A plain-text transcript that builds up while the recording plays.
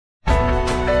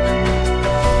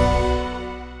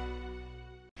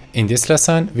In this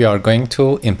lesson, we are going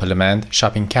to implement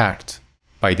shopping cart.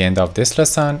 By the end of this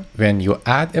lesson, when you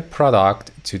add a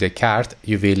product to the cart,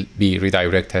 you will be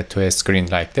redirected to a screen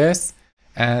like this,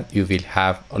 and you will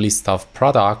have a list of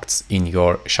products in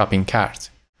your shopping cart.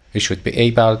 You should be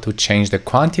able to change the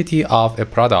quantity of a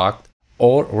product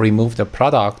or remove the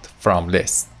product from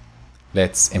list.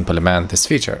 Let's implement this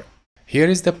feature. Here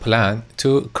is the plan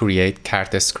to create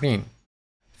cart screen.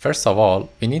 First of all,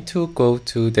 we need to go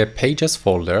to the Pages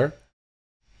folder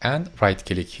and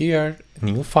right-click here,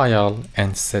 New File,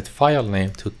 and set file name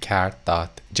to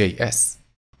cart.js.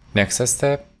 Next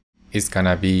step is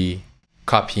gonna be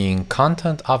copying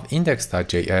content of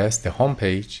index.js, the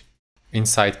homepage,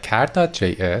 inside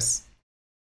cart.js,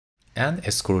 and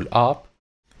scroll up,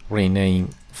 rename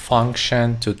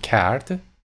function to cart,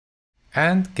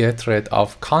 and get rid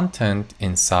of content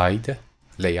inside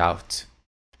layout.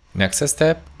 Next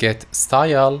step, get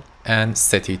style and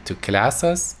set it to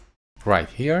classes right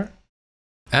here.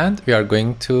 And we are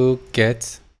going to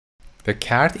get the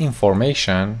cart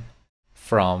information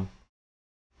from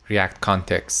React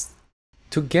context.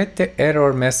 To get the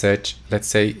error message, let's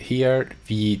say here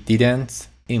we didn't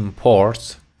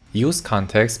import use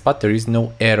context, but there is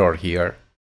no error here.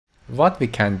 What we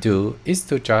can do is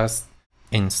to just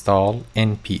install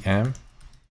npm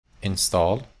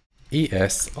install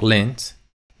ESLint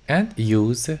and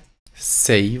use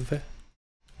save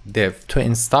dev to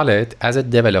install it as a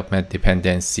development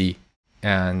dependency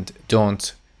and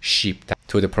don't ship that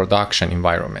to the production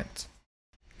environment.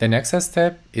 The next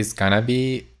step is gonna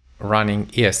be running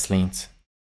ESLint.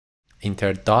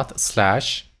 Enter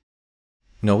 /node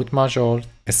module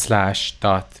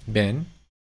 /bin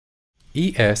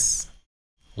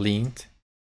ESLint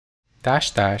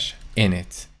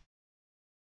 --init.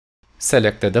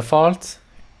 Select the default.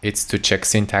 It's to check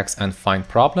syntax and find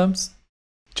problems.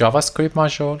 JavaScript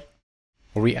module,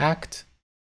 React,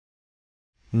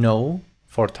 No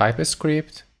for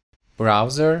TypeScript,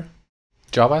 browser,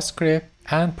 JavaScript,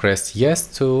 and press yes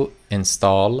to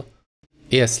install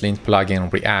ESLint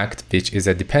plugin React, which is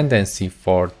a dependency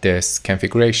for this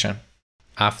configuration.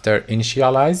 After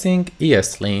initializing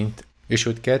ESLint, you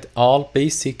should get all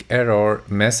basic error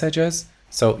messages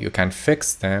so you can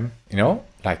fix them,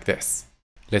 like this.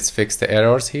 Let's fix the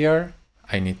errors here.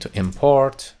 I need to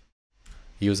import,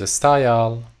 use a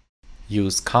style,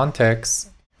 use context.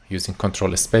 Using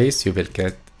control space, you will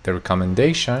get the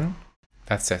recommendation.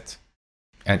 That's it.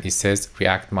 And it says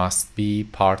React must be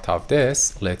part of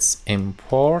this. Let's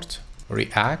import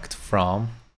React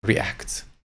from React.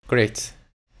 Great.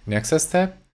 Next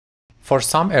step. For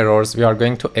some errors, we are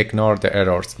going to ignore the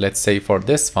errors. Let's say for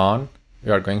this one,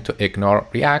 we are going to ignore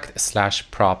React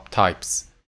 /prop types.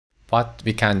 What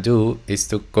we can do is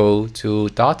to go to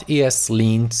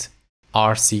 .eslint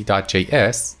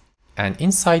rc.js and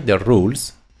inside the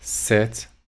rules, set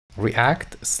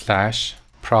React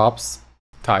 /props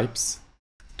types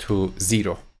to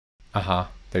 0.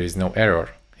 There is no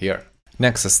error here.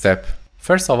 Next step.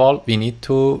 First of all, we need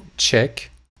to check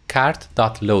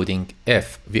cart.loading.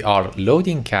 If we are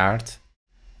loading cart,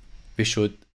 we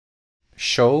should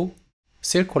show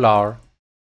circular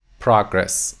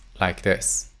progress like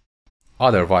this.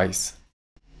 Otherwise,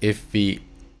 if we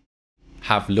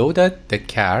have loaded the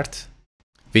cart,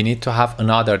 we need to have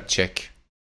another check.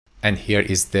 And here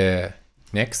is the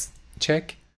next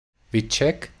check. We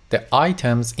check the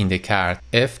items in the cart.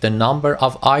 If the number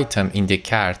of items in the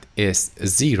cart is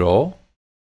 0,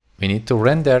 we need to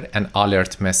render an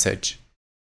alert message.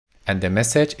 And the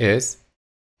message is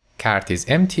cart is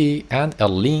empty and a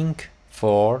link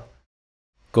for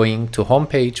going to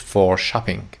homepage for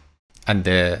shopping. And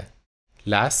the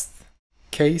last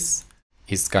case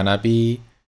is gonna be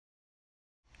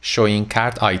showing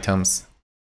cart items.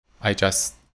 I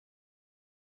just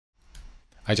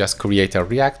create a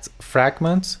React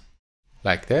fragment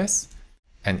like this,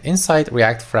 and inside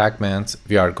React fragment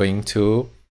we are going to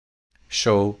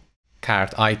show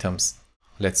cart items.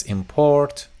 Let's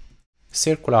import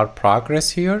circular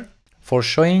progress here. For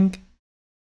showing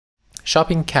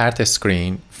shopping cart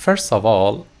screen, first of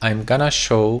all, I'm gonna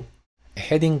show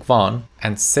heading 1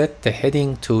 and set the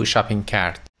heading to shopping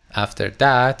cart. After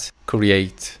that,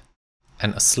 create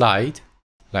a slide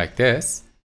like this.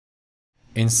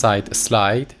 Inside a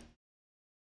slide,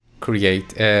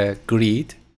 create a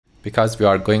grid because we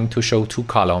are going to show 2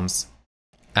 columns.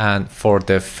 And for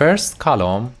the first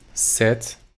column,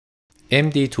 set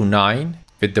MD to 9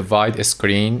 with the wide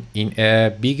screen in a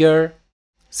bigger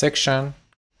section,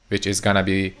 which is gonna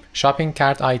be shopping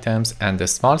cart items, and the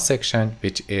small section,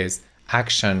 which is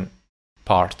action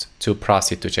part to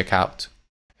proceed to checkout.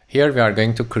 Here we are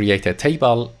going to create a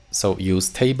table, so use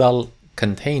table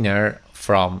container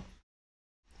from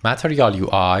material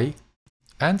UI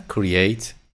and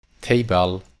create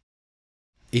table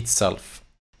itself.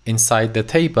 Inside the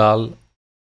table,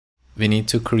 we need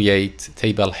to create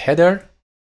table header.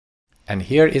 And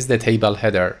here is the table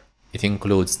header. It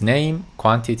includes name,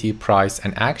 quantity, price,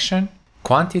 and action.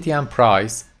 Quantity and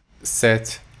price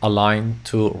set align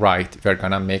to right. We're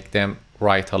gonna make them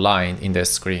right aligned in the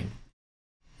screen.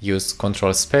 Use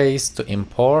control space to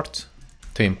import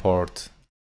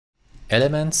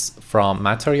elements from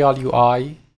material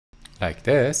UI like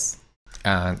this.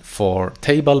 And for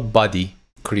table body,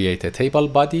 create a table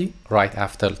body right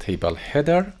after table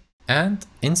header. And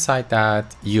inside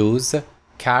that, use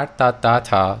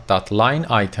cart.data.line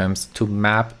items to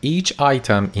map each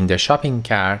item in the shopping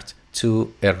cart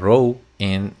to a row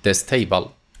in this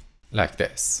table like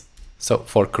this. So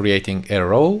for creating a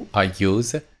row, I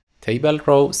use table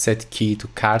row set key to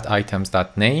cart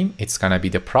items.name. It's gonna be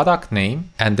the product name,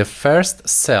 and the first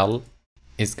cell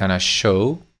is gonna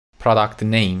show product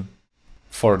name.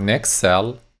 For next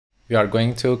cell, we are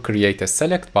going to create a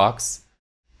select box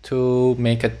to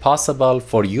make it possible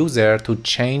for user to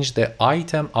change the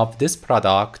item of this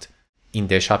product in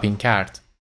the shopping cart.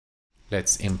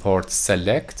 Let's import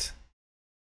select,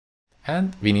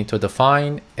 and we need to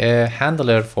define a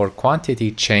handler for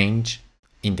quantity change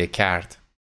in the cart.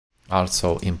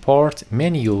 Also import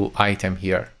menu item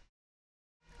here.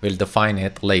 We'll define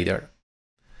it later.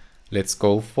 Let's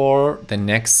go for the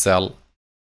next cell.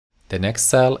 The next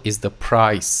cell is the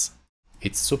price.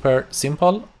 It's super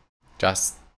simple.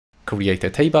 Just create a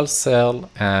table cell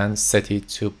and set it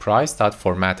to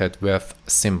price.formatted with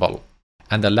symbol.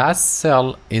 And the last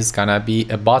cell is gonna be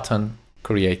a button.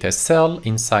 Create a cell,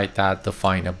 inside that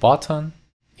define a button,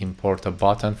 import a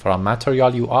button from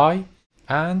material UI,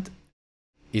 and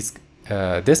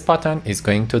this button is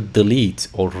going to delete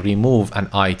or remove an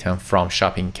item from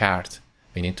shopping cart.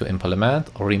 We need to implement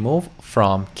remove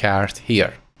from cart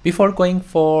here. Before going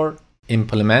for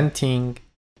implementing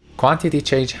quantity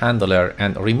change handler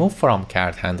and remove from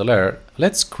cart handler,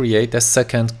 let's create a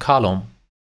second column.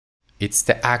 It's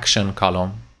the action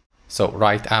column. So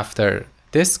right after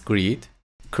this grid,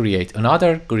 create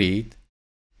another grid.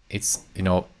 It's,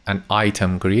 an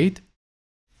item grid.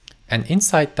 And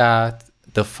inside that,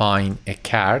 define a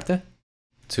card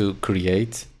to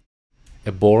create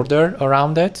a border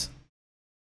around it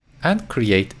and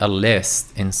create a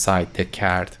list inside the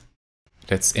card.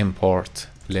 Let's import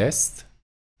list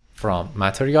from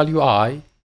material UI.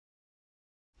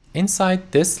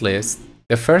 Inside this list,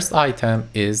 the first item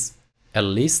is a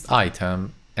list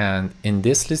item, and in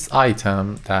this list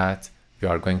item that we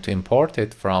are going to import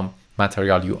it from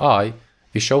material UI,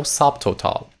 we show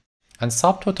subtotal. And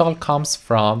subtotal comes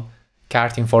from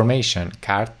cart information,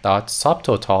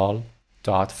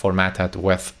 cart.subtotal.formatted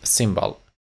with symbol.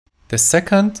 The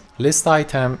second list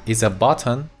item is a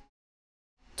button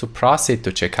to proceed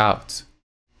to checkout.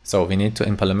 So we need to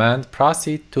implement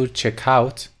proceed to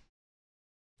checkout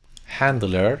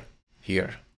handler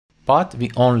here. But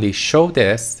we only show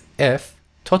this if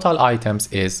total items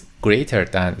is greater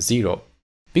than 0.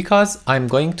 Because I'm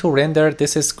going to render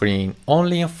this screen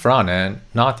only in front end,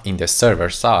 not in the server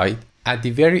side, at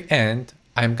the very end,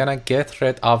 I'm gonna get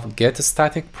rid of get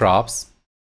static props,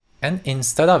 and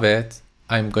instead of it,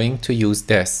 I'm going to use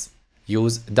this,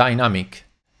 use dynamic.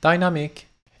 Dynamic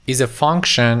is a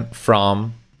function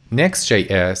from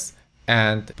NextJS,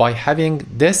 and by having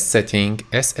this setting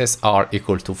SSR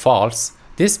equal to false,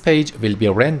 this page will be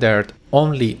rendered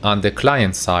only on the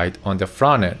client side, on the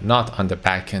front end, not on the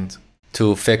back end.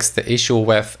 To fix the issue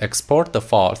with export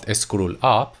default, scroll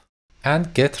up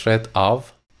and get rid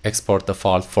of export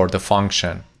default for the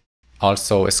function.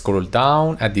 Also scroll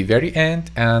down at the very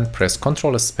end and press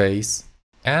Ctrl space,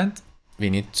 and we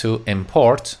need to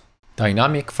import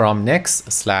dynamic from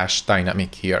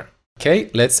next/dynamic here. Okay,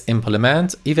 let's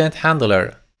implement event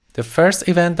handler. The first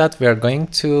event that we're going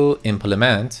to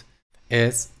implement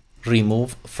is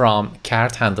remove from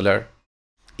cart handler.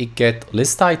 It get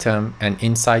list item, and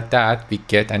inside that we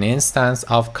get an instance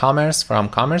of commerce from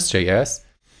CommerceJS,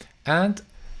 and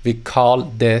we call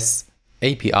this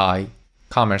API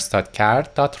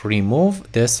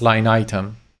commerce.cart.remove this line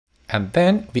item, and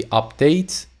then we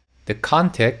update the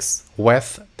context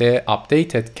with the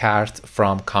updated cart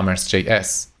from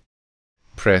CommerceJS.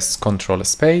 Press Ctrl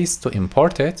space to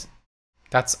import it.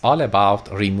 That's all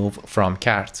about remove from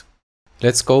cart.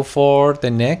 Let's go for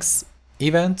the next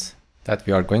event that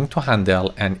we are going to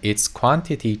handle, and it's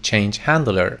quantity change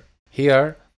handler.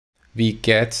 Here we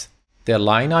get the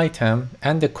line item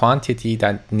and the quantity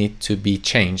that need to be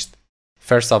changed.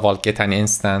 First of all, get an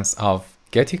instance of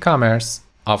get ECommerce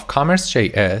of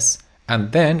CommerceJS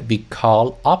And then we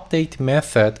call update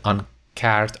method on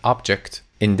cart object.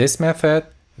 In this method,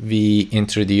 we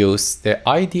introduce the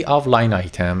ID of line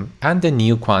item and the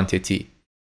new quantity.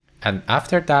 And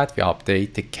after that, we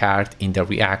update the cart in the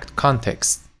React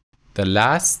context. The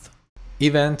last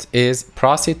event is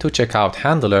proceed to checkout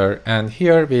handler, and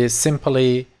here we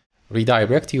simply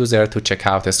redirect user to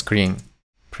checkout screen.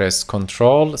 Press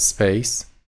Ctrl space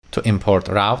to import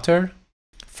router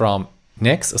from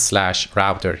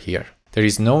next/router here. There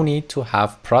is no need to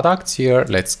have products here.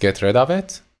 Let's get rid of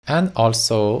it. And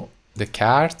also the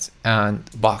cart and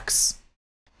box.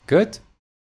 Good.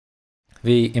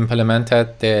 We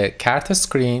implemented the cart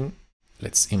screen.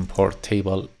 Let's import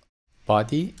table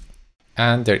body.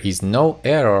 And there is no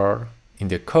error in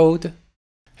the code.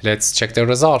 Let's check the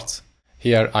results.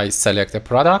 Here I select the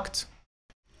product,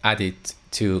 add it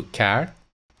to cart.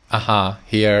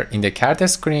 Here in the cart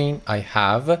screen, I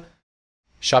have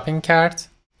shopping cart,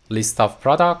 list of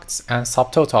products, and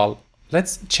subtotal.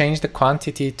 Let's change the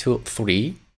quantity to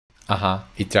 3.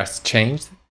 It just changed.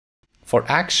 For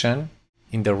action,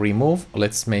 in the remove,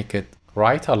 let's make it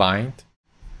right aligned.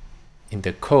 In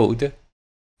the code,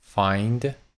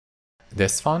 find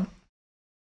this one,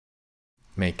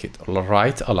 make it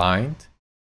right aligned.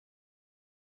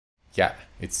 Yeah,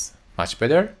 it's much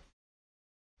better.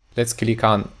 Let's click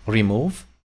on remove.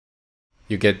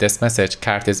 You get this message,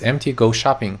 cart is empty, go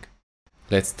shopping.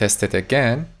 Let's test it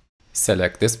again.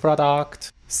 Select this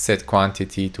product, set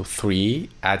quantity to 3,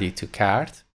 add it to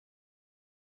cart.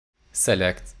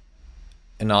 Select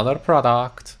another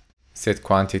product, set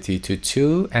quantity to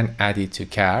 2 and add it to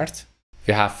cart.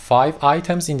 We have 5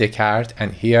 items in the cart,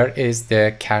 and here is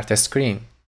the cart screen.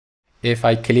 If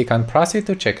I click on proceed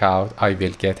to checkout, I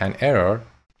will get an error.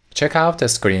 Checkout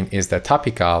screen is the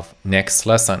topic of next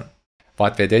lesson.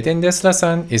 What we did in this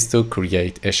lesson is to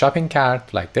create a shopping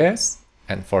cart like this,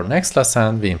 and for next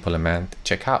lesson we implement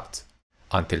checkout.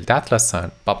 Until that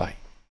lesson, bye bye.